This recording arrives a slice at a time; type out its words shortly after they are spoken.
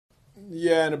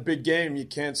Yeah, in a big game, you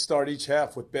can't start each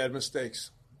half with bad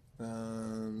mistakes.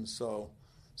 So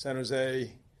San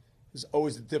Jose is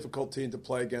always a difficult team to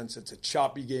play against. It's a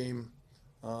choppy game.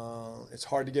 It's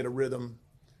hard to get a rhythm.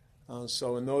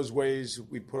 So in those ways,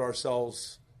 we put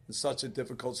ourselves in such a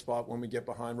difficult spot when we get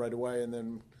behind right away and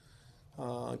then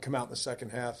come out in the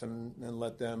second half and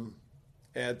let them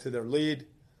add to their lead.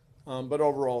 But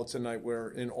overall, it's a night where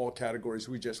in all categories,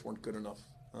 we just weren't good enough.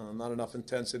 Not enough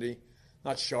intensity,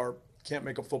 not sharp, can't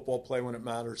make a football play when it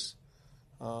matters.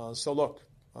 So look,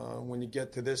 when you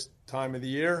get to this time of the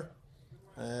year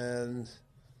and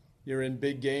you're in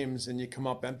big games and you come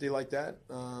up empty like that,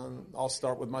 I'll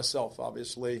start with myself,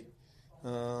 obviously.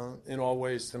 In all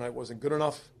ways, tonight wasn't good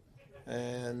enough,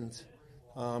 and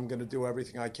I'm going to do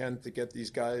everything I can to get these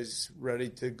guys ready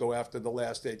to go after the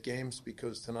last 8 games,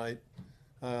 because tonight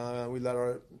we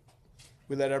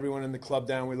let everyone in the club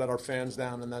down, we let our fans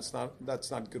down, and that's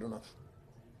not good enough.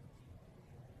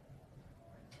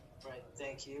 Right,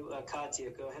 thank you. Katya,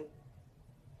 go ahead.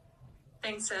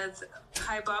 Thanks, Ed.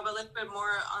 Hi, Bob. A little bit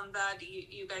more on that.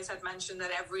 You guys had mentioned that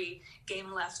every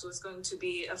game left was going to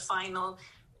be a final.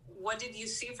 What did you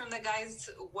see from the guys?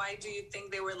 Why do you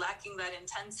think they were lacking that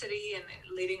intensity and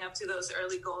leading up to those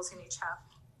early goals in each half?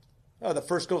 Oh, the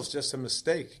first goal is just a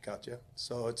mistake, Katya.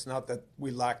 So it's not that we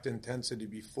lacked intensity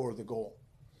before the goal.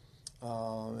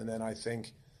 And then I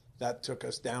think that took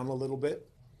us down a little bit.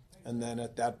 And then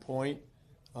at that point,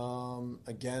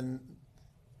 again,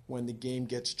 when the game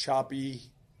gets choppy,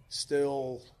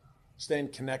 still staying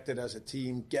connected as a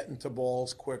team, getting to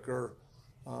balls quicker,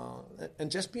 and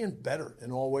just being better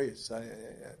in all ways.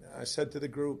 I said to the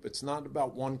group, it's not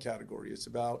about one category. It's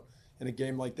about, in a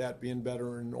game like that, being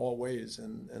better in all ways.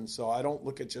 And so I don't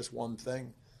look at just one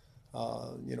thing.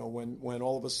 When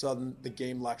all of a sudden the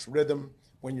game lacks rhythm,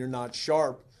 when you're not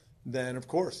sharp, then, of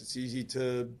course, it's easy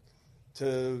to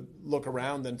look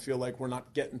around and feel like we're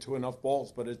not getting to enough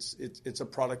balls. But it's a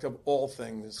product of all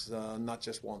things, not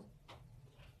just one.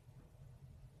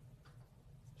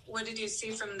 What did you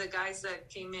see from the guys that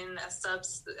came in as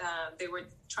subs? They were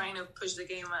trying to push the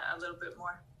game a little bit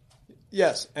more.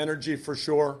 Yes, energy for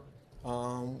sure.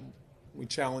 We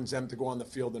challenged them to go on the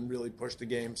field and really push the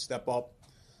game, step up.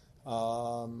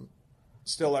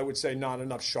 Still, I would say not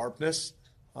enough sharpness.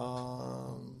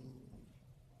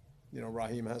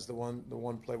 Raheem has the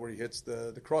one play where he hits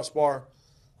the crossbar.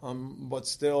 But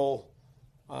still,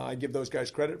 I give those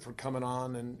guys credit for coming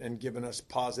on and giving us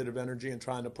positive energy and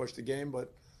trying to push the game.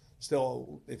 But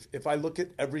still, if I look at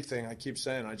everything, I keep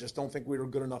saying I just don't think we were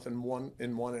good enough in one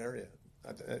area.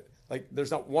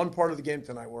 There's not one part of the game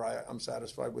tonight where I'm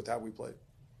satisfied with how we played.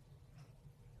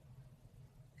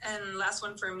 And last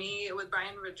one for me, with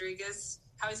Brian Rodriguez,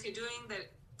 how is he doing?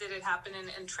 Did it happen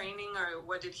in training, or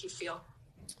what did he feel?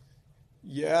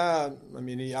 Yeah,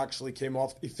 he actually came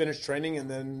off. He finished training, and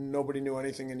then nobody knew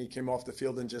anything, and he came off the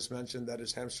field and just mentioned that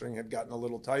his hamstring had gotten a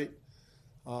little tight.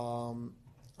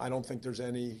 I don't think there's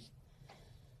any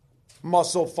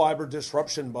muscle fiber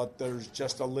disruption, but there's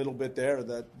just a little bit there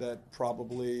that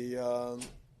probably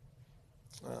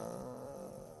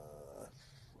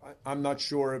I'm not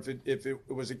sure if it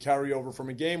was a carryover from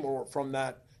a game or from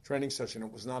that training session.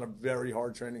 It was not a very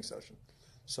hard training session,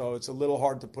 so it's a little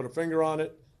hard to put a finger on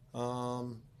it.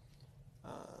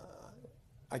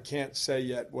 I can't say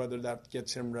yet whether that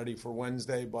gets him ready for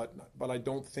Wednesday, but I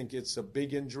don't think it's a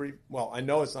big injury. Well, I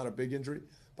know it's not a big injury,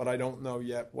 but I don't know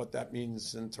yet what that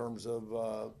means in terms of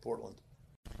Portland.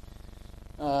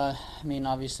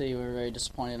 Obviously we're very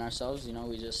disappointed in ourselves.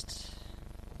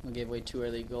 We gave away 2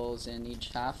 early goals in each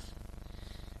half,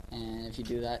 and if you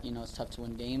do that, it's tough to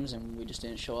win games, and we just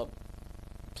didn't show up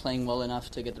playing well enough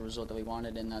to get the result that we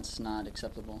wanted, and that's not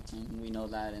acceptable. And we know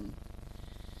that, and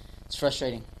it's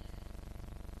frustrating.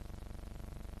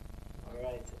 All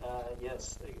right.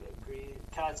 Yes, I agree.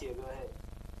 Katya, go ahead.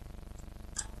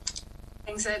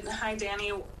 Thanks, Ed. Hi,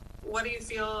 Danny. What do you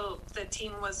feel the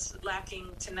team was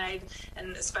lacking tonight,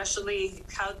 and especially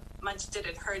how much did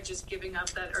it hurt just giving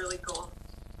up that early goal?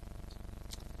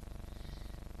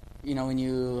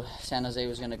 San Jose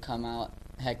was going to come out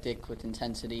hectic with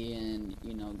intensity and,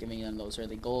 giving them those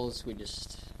early goals, we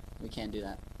can't do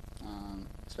that.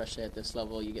 Especially at this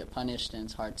level, you get punished, and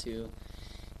it's hard to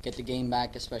get the game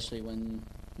back, especially when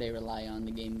they rely on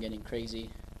the game getting crazy.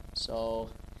 So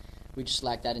we just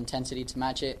lacked that intensity to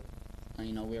match it.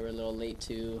 We were a little late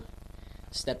to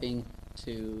shifting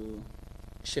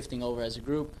over as a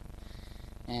group,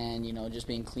 and, just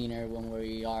being cleaner when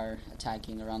we are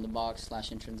attacking around the box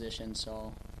 / in transition.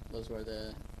 So those were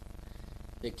the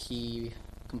key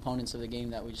components of the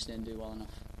game that we just didn't do well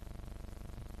enough.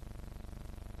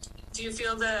 Do you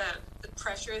feel the the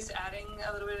pressure is adding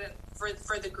a little bit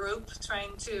for the group,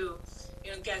 trying to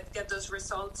get those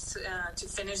results to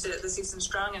finish the season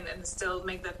strong and still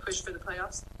make that push for the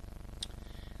playoffs?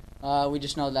 We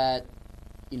just know that,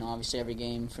 obviously every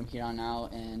game from here on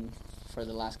out and for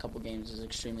the last couple games is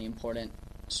extremely important.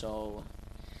 So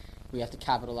we have to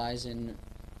capitalize and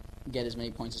get as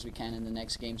many points as we can in the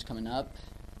next games coming up,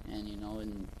 and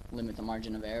and limit the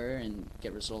margin of error and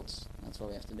get results. That's what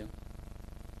we have to do.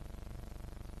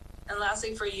 And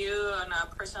lastly, for you on a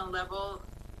personal level,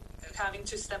 having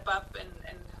to step up and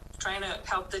trying to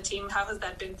help the team, how has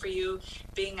that been for you,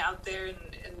 being out there in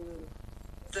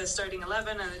the starting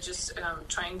 11 and just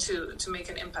trying to make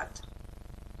an impact?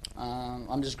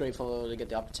 I'm just grateful to get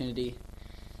the opportunity.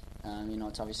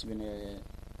 It's obviously been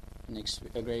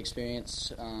a great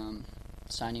experience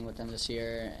signing with them this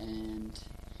year, and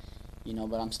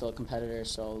but I'm still a competitor,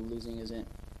 so losing isn't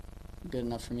good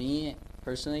enough for me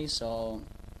personally. So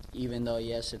even though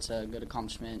yes, it's a good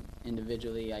accomplishment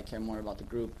individually, I care more about the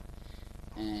group,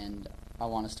 and I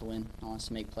want us to win. I want us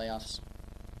to make playoffs.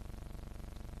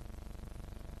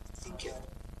 Thank you.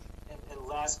 And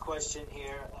last question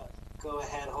here. Go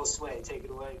ahead, Josue. Take it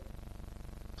away.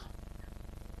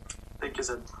 Thank you,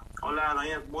 Seth. Hola,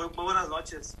 Daniel. Muy buenas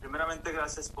noches. Primeramente,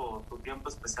 gracias por tu tiempo,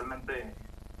 especialmente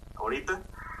ahorita.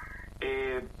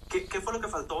 ¿Qué fue lo que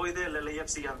faltó hoy del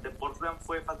LAFC ante Portland?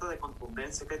 ¿Fue falta de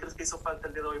contundencia? ¿Qué crees que hizo falta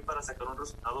el día de hoy para sacar un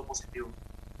resultado positivo?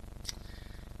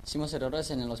 Hicimos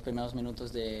errores en los primeros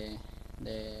minutos de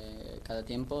cada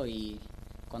tiempo, y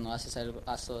cuando haces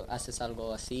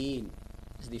algo así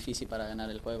es difícil para ganar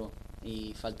el juego,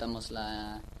 y faltamos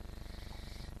la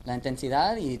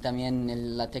intensidad y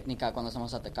también la técnica cuando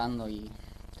estamos atacando, y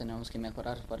tenemos que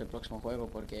mejorar para el próximo juego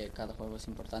porque cada juego es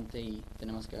importante y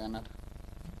tenemos que ganar.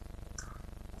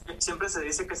 Siempre se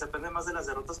dice que se aprende más de las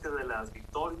derrotas que de las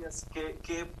victorias.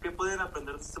 ¿Qué pueden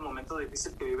aprender de este momento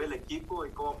difícil que vive el equipo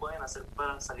y cómo pueden hacer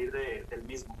para salir del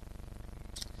mismo?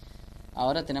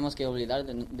 Ahora tenemos que olvidar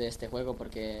de este juego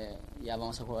porque ya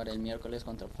vamos a jugar el miércoles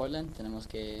contra Portland. Tenemos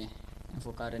que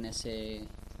enfocar en ese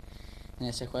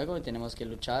juego y tenemos que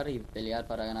luchar y pelear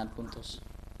para ganar puntos.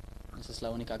 Esa es la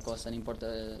única cosa, no importa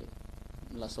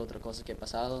las otras cosas que he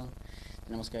pasado,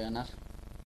 tenemos que ganar.